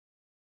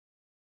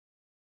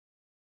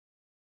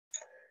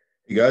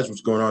Hey guys,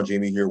 what's going on?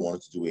 Jamie here.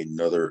 Wanted to do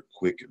another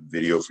quick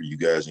video for you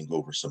guys and go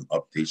over some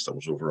updates that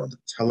was over on the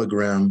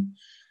Telegram.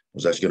 I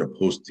was actually going to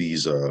post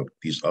these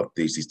updates,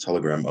 these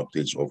Telegram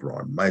updates over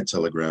on my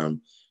Telegram,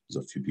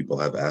 because a few people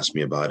have asked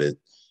me about it.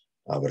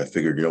 But I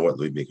figured, you know what,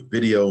 let me make a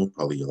video.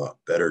 Probably a lot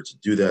better to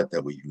do that.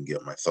 That way you can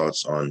get my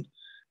thoughts on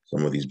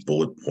some of these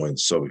bullet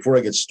points. So before I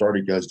get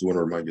started, guys, I do want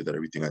to remind you that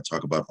everything I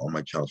talk about on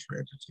my channel is for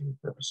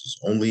entertainment purposes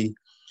only.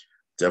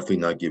 Definitely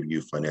not giving you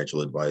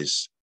financial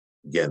advice.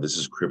 Again, this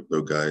is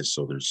crypto, guys,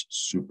 so there's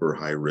super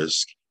high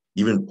risk.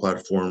 Even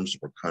platforms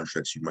or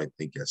contracts you might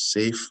think as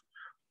safe,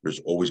 there's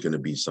always going to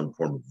be some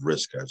form of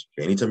risk, guys.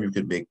 Okay? Anytime you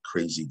could make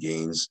crazy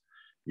gains,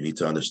 you need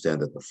to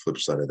understand that the flip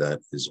side of that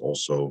is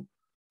also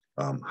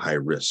high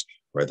risk,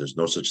 right? There's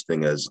no such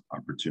thing as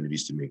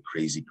opportunities to make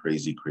crazy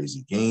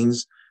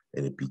gains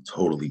and it be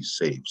totally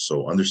safe.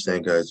 So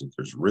understand, guys, if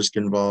there's risk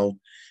involved,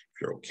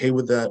 if you're okay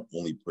with that,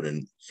 only put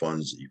in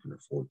funds that you can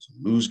afford to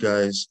lose,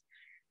 guys.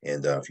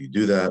 And if you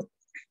do that,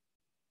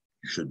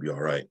 you should be all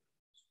right.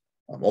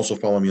 Also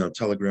follow me on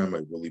Telegram.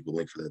 I will leave a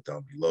link for that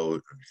down below.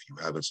 And if you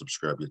haven't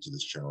subscribed yet to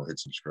this channel, hit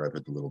subscribe,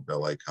 hit the little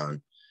bell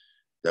icon.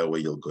 That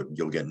way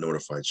you'll get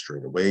notified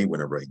straight away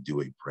whenever I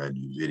do a brand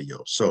new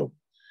video. So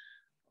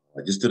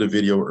I just did a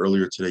video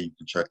earlier today. You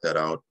can check that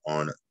out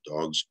on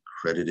dogs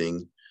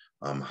crediting,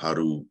 how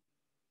to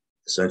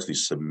essentially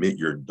submit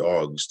your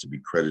dogs to be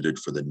credited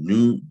for the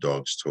new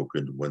dogs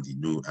token when the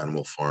new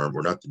animal farm,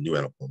 or not the new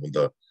animal farm, when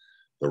the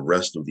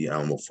rest of the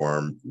animal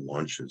farm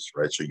launches,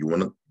 right? So you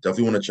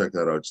definitely want to check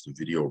that out. It's the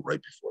video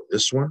right before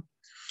this one.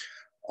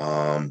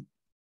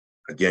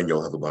 Again,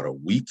 you'll have about a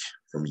week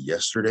from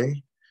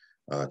yesterday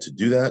to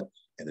do that.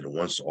 And then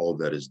once all of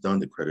that is done,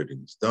 the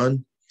crediting is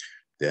done,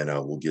 then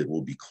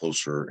we'll be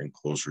closer and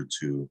closer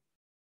to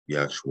the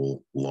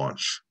actual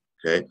launch.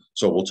 Okay,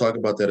 so we'll talk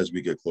about that as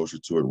we get closer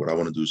to it. What I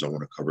want to do is I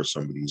want to cover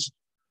some of these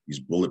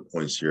bullet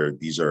points here.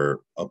 These are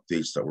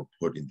updates that were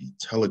put in the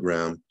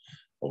Telegram.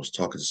 I was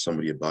talking to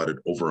somebody about it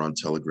over on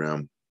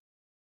Telegram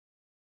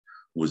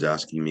who was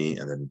asking me.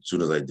 And then as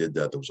soon as I did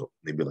that, there was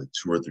maybe like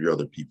 2 or 3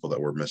 other people that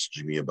were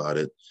messaging me about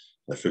it.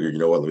 I figured, you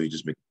know what, let me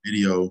just make a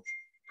video,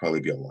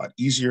 probably be a lot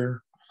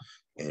easier,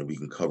 and we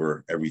can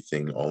cover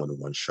everything all in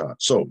one shot.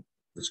 So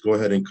let's go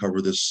ahead and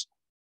cover this.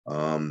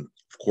 Of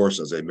course,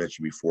 as I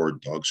mentioned before,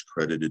 dogs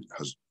crediting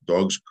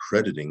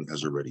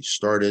has already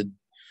started.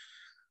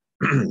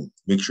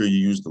 Make sure you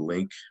use the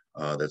link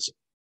that's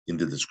in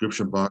the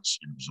description box.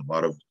 There's a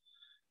lot of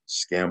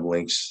scam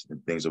links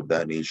and things of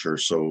that nature.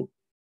 So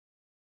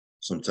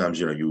sometimes,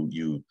 you know,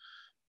 you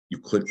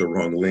click the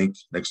wrong link.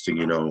 Next thing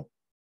you know,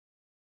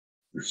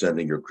 you're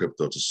sending your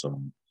crypto to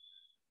some,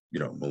 you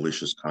know,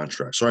 malicious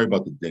contract. Sorry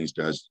about the dings,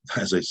 guys.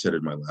 As I said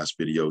in my last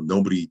video,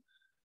 nobody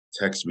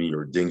texts me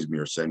or dings me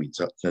or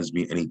sends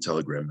me any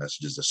Telegram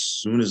messages. As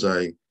soon as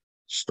I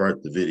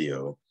start the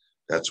video,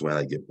 that's when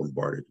I get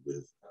bombarded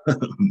with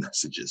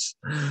messages.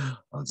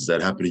 Does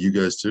that happen to you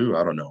guys too?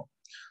 I don't know.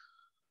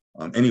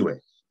 Anyway,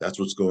 that's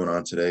what's going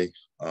on today.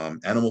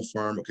 Animal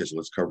farm. Okay, so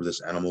let's cover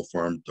this animal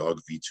farm dog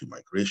V2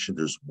 migration.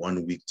 There's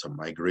 1 week to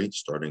migrate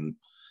starting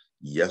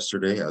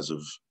yesterday. As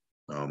of,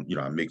 you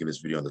know, I'm making this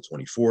video on the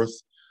 24th.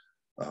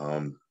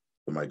 The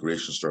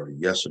migration started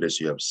yesterday,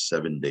 so you have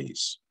 7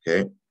 days.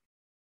 Okay.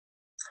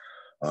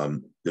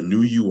 The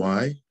new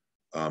UI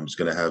is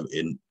going to have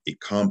a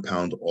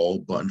compound all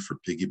button for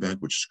piggy bank,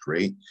 which is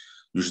great.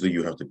 Usually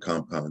you have to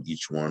compound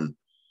each one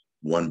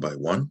by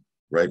one,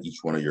 right? Each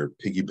one of your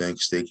piggy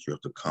bank stakes, you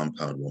have to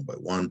compound 1 by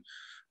 1.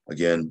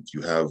 Again, if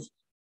you have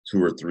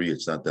 2 or 3,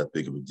 it's not that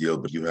big of a deal,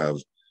 but you have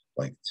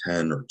like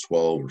 10 or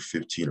 12 or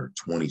 15 or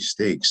 20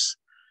 stakes,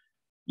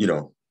 you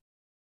know,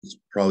 it's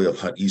probably a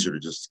lot easier to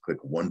just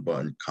click one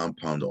button,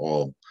 compound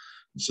all,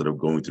 instead of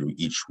going through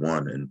each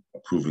one and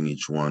approving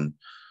each one.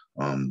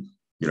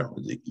 You know,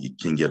 it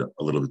can get a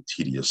little bit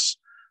tedious.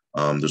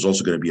 There's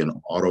also going to be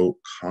an auto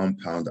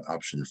compound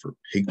option for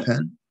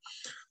Pigpen.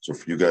 So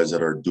for you guys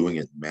that are doing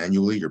it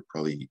manually, you're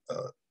probably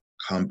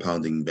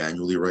compounding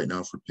manually right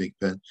now for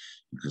Pigpen.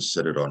 You can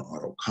set it on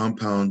auto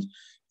compound,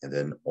 and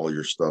then all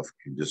your stuff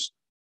can just,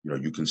 you know,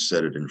 you can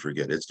set it and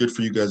forget. It's good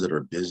for you guys that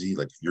are busy.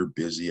 Like if you're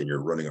busy and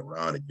you're running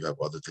around and you have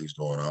other things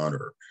going on,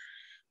 or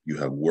you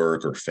have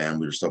work or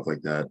family or stuff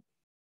like that,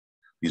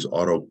 these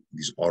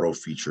auto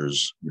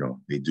features, you know,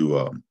 they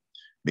do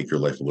make your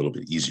life a little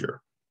bit easier.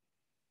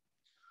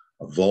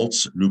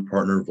 Vaults, new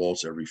partner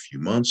vaults every few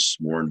months,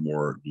 more and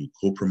more new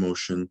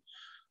co-promotion.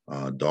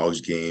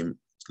 Dogs game,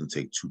 it's going to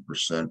take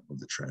 2% of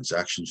the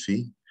transaction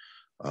fee.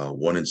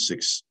 1 in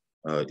 6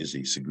 is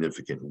a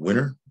significant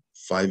winner.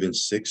 5 in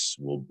 6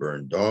 will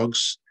burn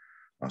dogs.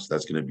 So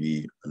that's going to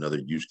be another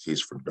use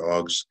case for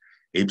dogs.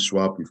 Ape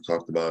swap, we've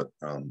talked about.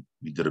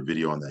 We did a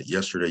video on that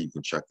yesterday. You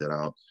can check that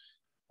out.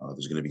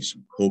 There's going to be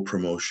some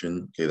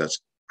co-promotion. Okay, that's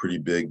pretty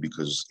big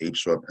because Ape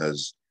swap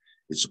has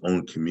its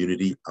own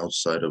community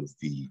outside of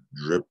the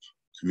drip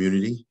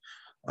community.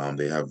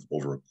 They have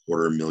over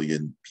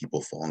 250,000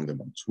 people following them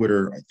on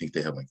Twitter. I think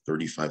they have like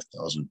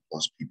 35,000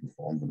 plus people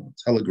following them on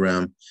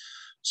Telegram.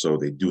 So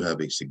they do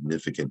have a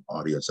significant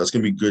audience. That's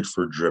going to be good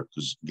for drip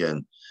because,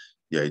 again,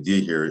 the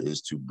idea here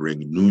is to bring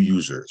new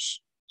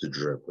users to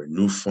Drip, right?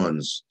 New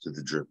funds to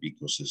the Drip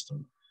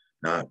ecosystem,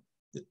 not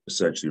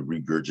essentially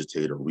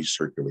regurgitate or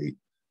recirculate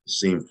the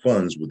same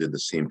funds within the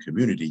same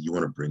community. You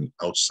want to bring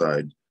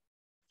outside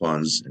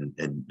funds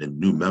and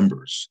new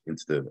members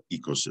into the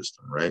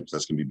ecosystem, right? So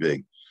that's going to be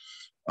big.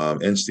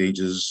 End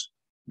stages,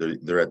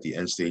 they're at the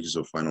end stages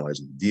of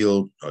finalizing the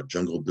deal.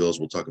 Jungle bills,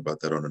 we'll talk about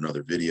that on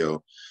another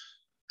video.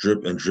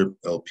 Drip and Drip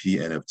LP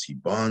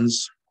NFT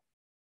bonds.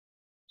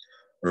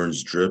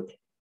 Earns Drip,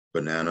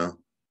 banana,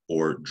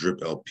 or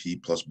Drip LP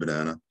plus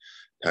banana.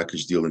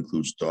 Package deal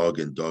includes dog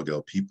and dog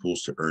LP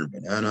pools to earn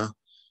banana.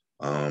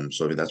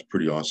 So I mean, that's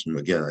pretty awesome.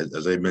 Again,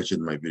 as I mentioned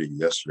in my video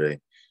yesterday,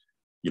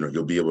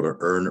 you'll be able to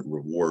earn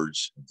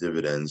rewards,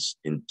 dividends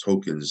in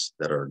tokens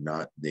that are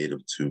not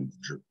native to the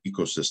Drip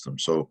ecosystem.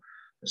 So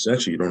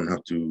essentially, you don't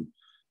have to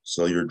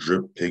sell your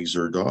Drip pigs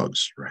or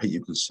dogs, right?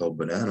 You can sell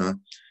banana,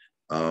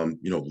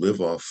 live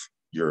off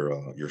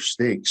your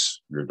stakes,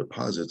 your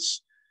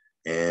deposits,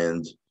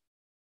 and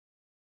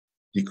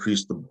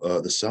decrease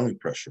the selling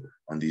pressure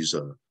on these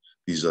Drip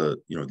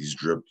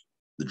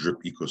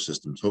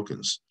ecosystem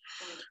tokens.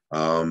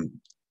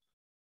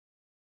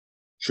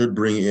 Should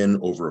bring in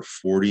over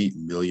 $40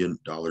 million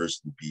in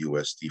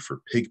BUSD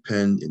for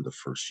Pigpen in the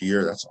first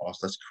year. That's awesome.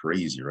 That's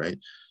crazy, right?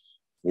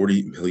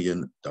 $40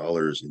 million in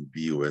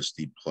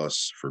BUSD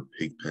plus for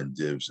Pigpen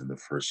divs in the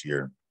first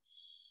year.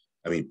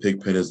 I mean,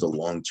 Pigpen is the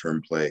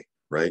long-term play,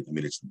 right? I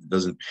mean, it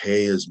doesn't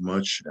pay as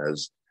much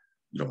as,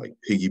 like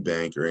piggy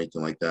bank or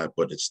anything like that,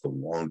 but it's the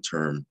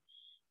long-term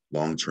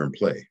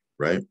play,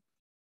 right?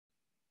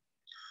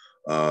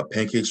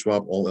 Pancake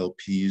Swap, all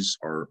LPs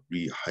are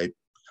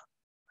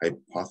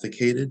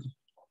rehypothecated.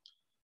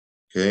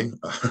 Okay,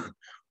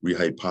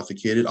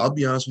 rehypothecated. I'll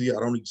be honest with you,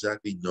 I don't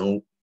exactly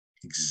know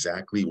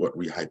what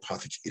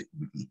rehypothecated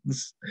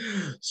means.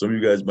 Some of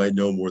you guys might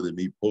know more than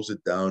me. Post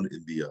it down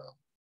in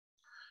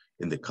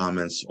the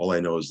comments. All I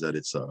know is that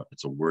it's a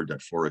word that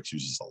Forex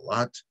uses a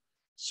lot,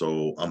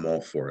 so I'm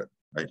all for it.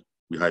 Right?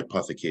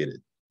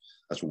 Rehypothecated.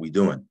 That's what we're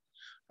doing.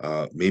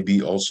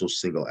 Maybe also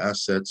single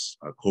assets,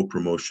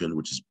 co-promotion,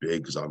 which is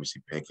big because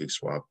obviously Pancake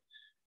Swap,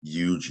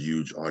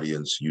 huge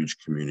audience, huge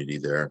community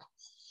there.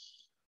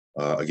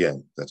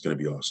 Again, that's going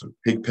to be awesome.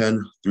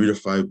 Pigpen, 3 to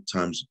 5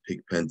 times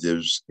Pigpen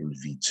divs in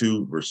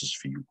V2 versus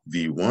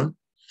V1.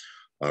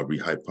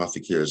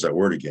 Rehypothecated is that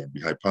word again.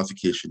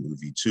 Rehypothecation in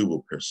V2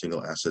 will pair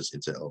single assets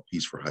into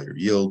LPs for higher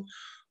yield,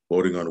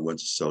 voting on when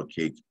to sell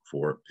cake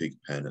for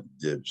Pigpen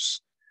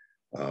divs.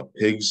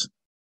 Pigs,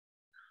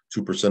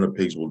 2% of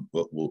pigs will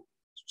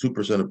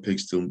 2% of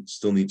pigs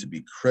still need to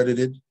be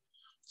credited.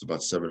 It's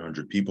about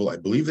 700 people. I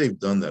believe they've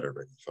done that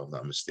already, if I'm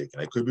not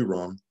mistaken. I could be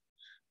wrong,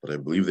 but I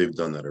believe they've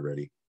done that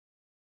already.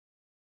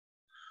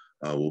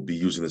 We'll be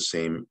using the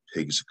same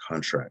pigs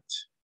contract.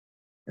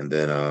 And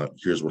then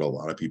here's what a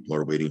lot of people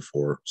are waiting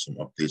for, some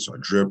updates on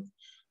Drip.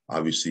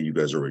 Obviously, you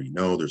guys already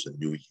know there's a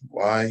new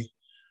UI.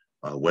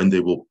 When they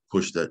will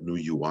push that new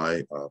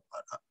UI, I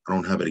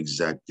don't have an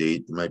exact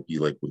date. It might be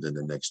like within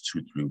the next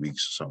 2-3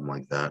 weeks, something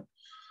like that.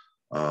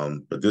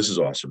 But this is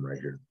awesome right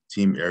here.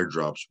 Team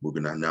airdrops, we're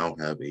gonna now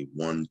have a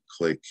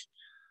one-click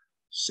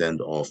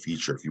send all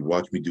feature. If you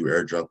watch me do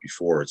airdrop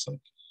before, it's like,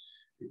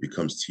 it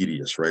becomes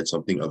tedious, right?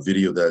 A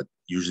video that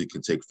usually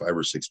can take 5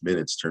 or 6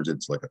 minutes turns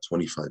into like a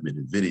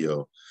 25-minute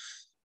video,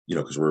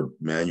 because we're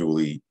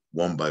manually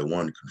one by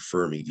one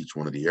confirming each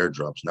one of the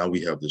airdrops. Now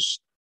we have this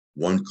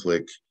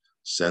one-click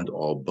send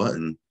all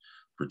button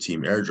for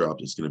team airdrops.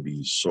 It's going to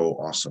be so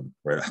awesome,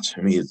 right?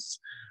 To me, it's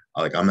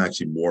like I'm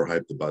actually more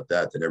hyped about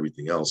that than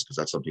everything else because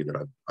that's something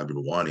that I've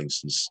been wanting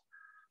since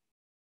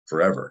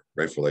forever,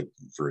 right?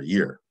 For a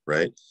year,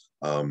 right?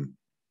 So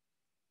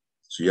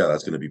yeah,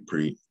 that's going to be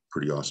pretty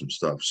awesome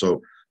stuff.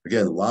 So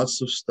again,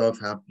 lots of stuff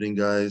happening,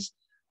 guys.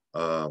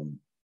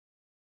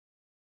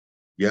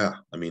 Yeah,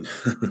 I mean,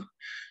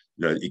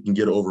 it can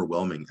get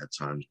overwhelming at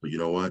times, but you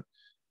know what?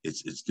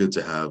 It's good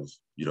to have,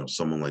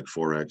 someone like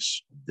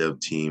Forex dev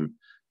team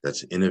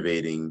that's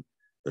innovating.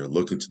 They're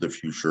looking to the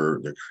future.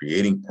 They're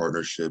creating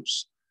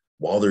partnerships.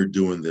 While they're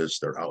doing this,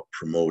 they're out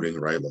promoting,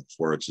 right? Like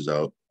Forex is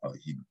out.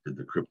 He did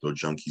the Crypto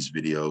Junkies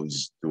video.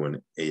 He's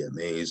doing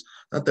AMAs.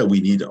 Not that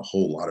we need a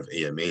whole lot of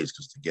AMAs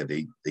because again,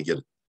 they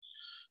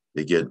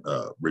get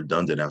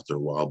redundant after a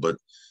while, but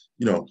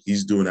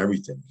he's doing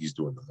everything. He's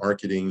doing the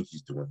marketing.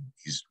 He's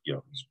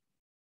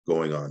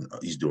going on.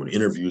 He's doing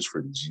interviews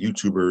for these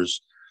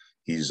YouTubers.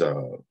 He's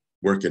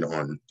working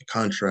on the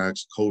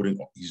contracts, coding.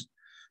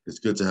 It's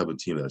good to have a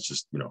team that's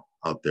just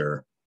out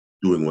there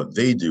doing what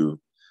they do,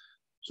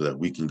 so that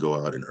we can go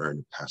out and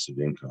earn passive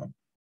income.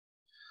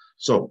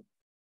 So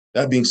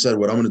that being said,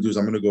 what I'm going to do is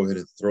I'm going to go ahead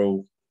and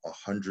throw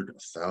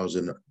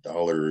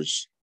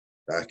 $100,000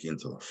 back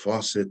into the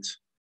faucet.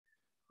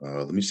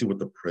 Let me see what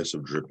the price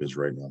of Drip is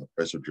right now. The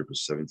price of Drip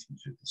is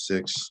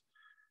 $17.56.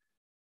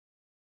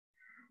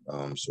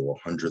 So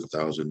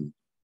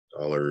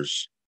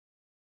 $100,000.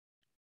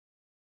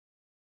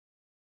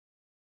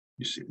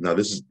 You see, now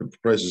the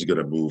price is going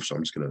to move, so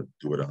I'm just going to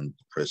do it on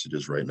the price it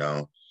is right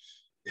now.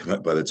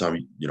 By the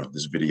time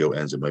this video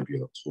ends, it might be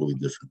a totally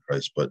different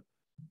price, but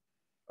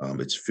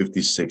It's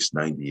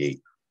 56.98,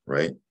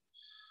 right?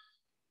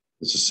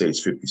 Let's just say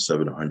it's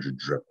 5,700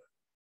 drip,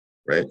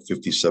 right?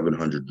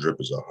 5,700 drip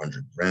is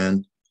 100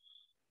 grand.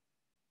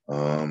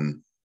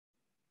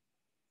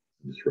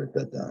 Just write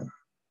that down.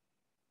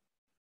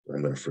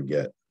 I'm going to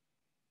forget.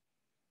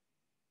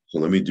 So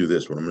let me do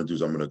this. What I'm going to do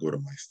is I'm going to go to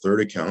my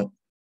third account,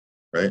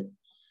 right?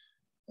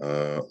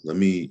 Let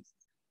me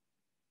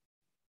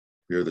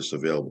clear this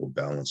available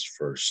balance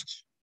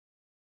first.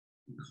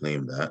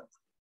 Claim that.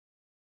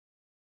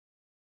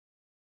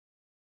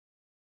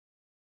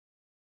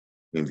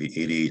 Claim the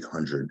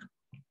 8,800.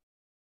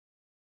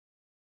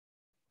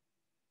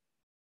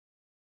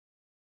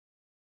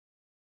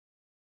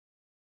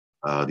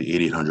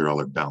 The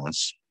 $8,800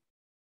 balance.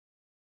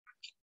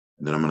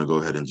 And then I'm going to go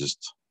ahead and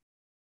just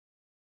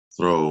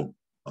throw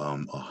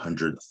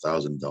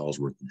 $100,000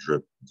 worth of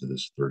drip into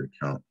this third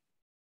account.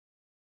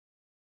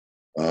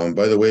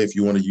 By the way, if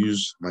you want to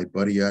use my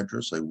buddy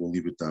address, I will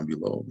leave it down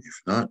below.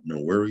 If not, no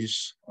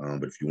worries.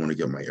 But if you want to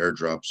get my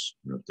airdrops,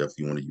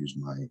 definitely want to use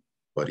my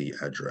buddy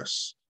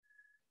address.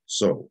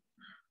 So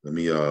let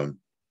me go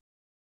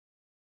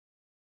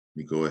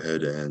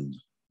ahead and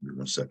give me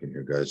 1 second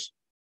here, guys.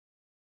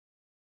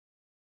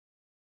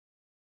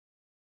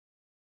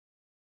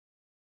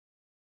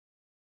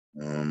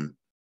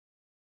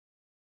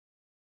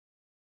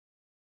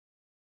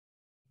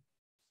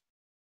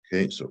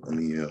 Okay, so let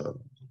me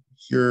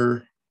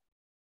here.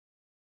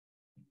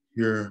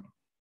 Yeah.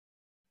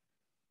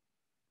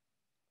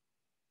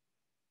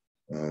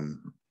 So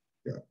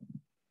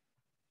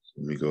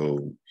let me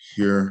go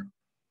here.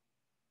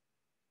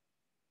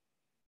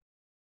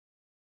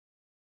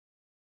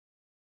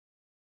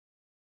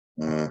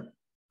 Uh,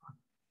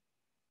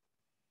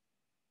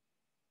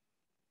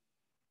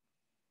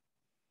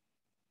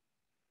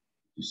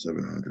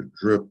 700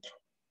 drip.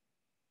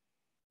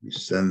 We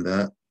send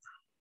that.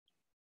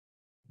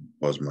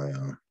 Pause my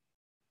give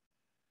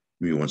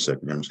me 1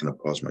 second. I'm just gonna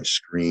pause my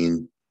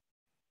screen.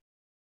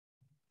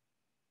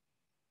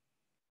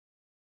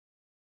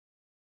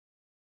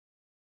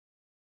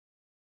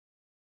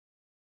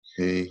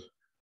 Okay.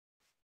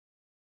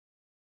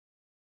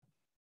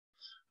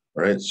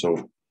 All right,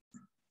 so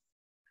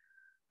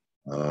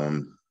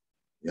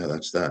yeah,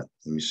 that's that.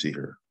 Let me see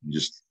here.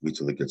 Just wait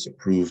till it gets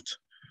approved.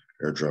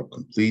 Airdrop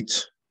complete.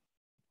 So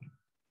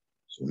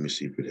let me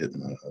see if it hit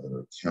my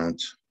other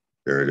account.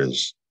 There it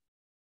is.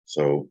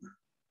 So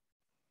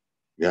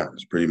yeah,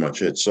 that's pretty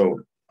much it. So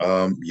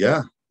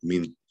yeah, I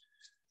mean,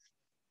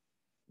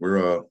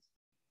 we're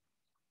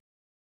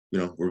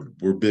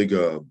we're big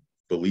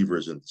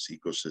believers in this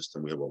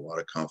ecosystem. We have a lot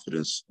of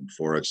confidence in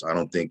Forex. I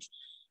don't think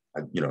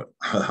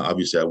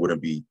obviously I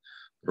wouldn't be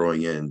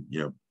throwing in,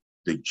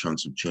 big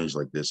chunks of change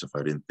like this if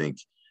I didn't think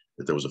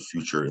that there was a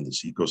future in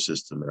this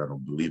ecosystem, and I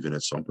don't believe in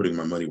it. So I'm putting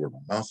my money where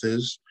my mouth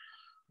is.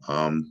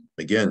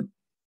 Again,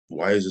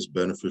 why is this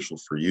beneficial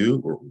for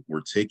you?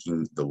 We're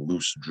taking the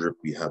loose drip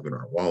we have in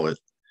our wallet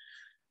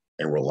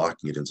and we're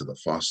locking it into the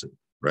faucet,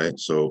 right?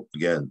 So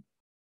again,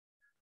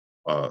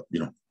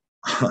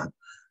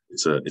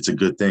 it's a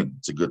good thing.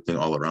 It's a good thing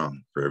all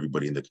around for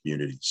everybody in the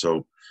community.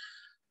 So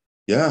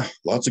yeah,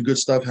 lots of good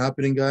stuff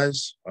happening,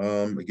 guys.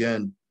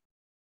 Again,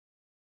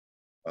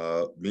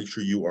 make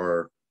sure you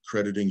are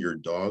crediting your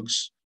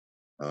dogs.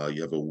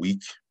 You have a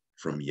week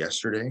from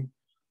yesterday.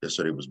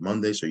 Yesterday was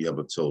Monday, so you have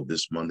until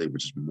this Monday,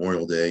 which is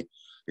Memorial Day.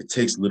 It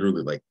takes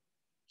literally like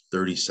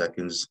 30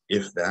 seconds,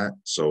 if that.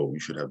 So you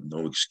should have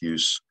no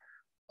excuse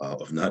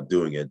of not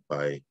doing it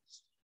by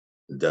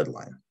the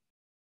deadline.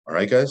 All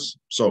right, guys.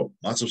 So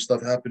lots of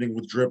stuff happening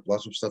with Drip.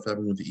 Lots of stuff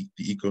happening with the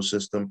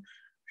ecosystem.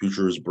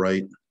 Future is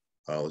bright.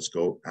 Let's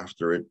go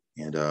after it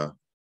and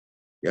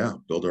yeah,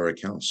 build our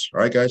accounts.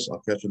 All right, guys. I'll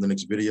catch you in the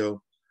next video.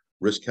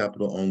 Risk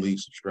capital only.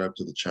 Subscribe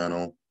to the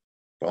channel.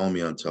 Follow me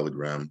on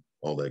Telegram.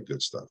 All that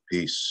good stuff.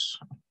 Peace.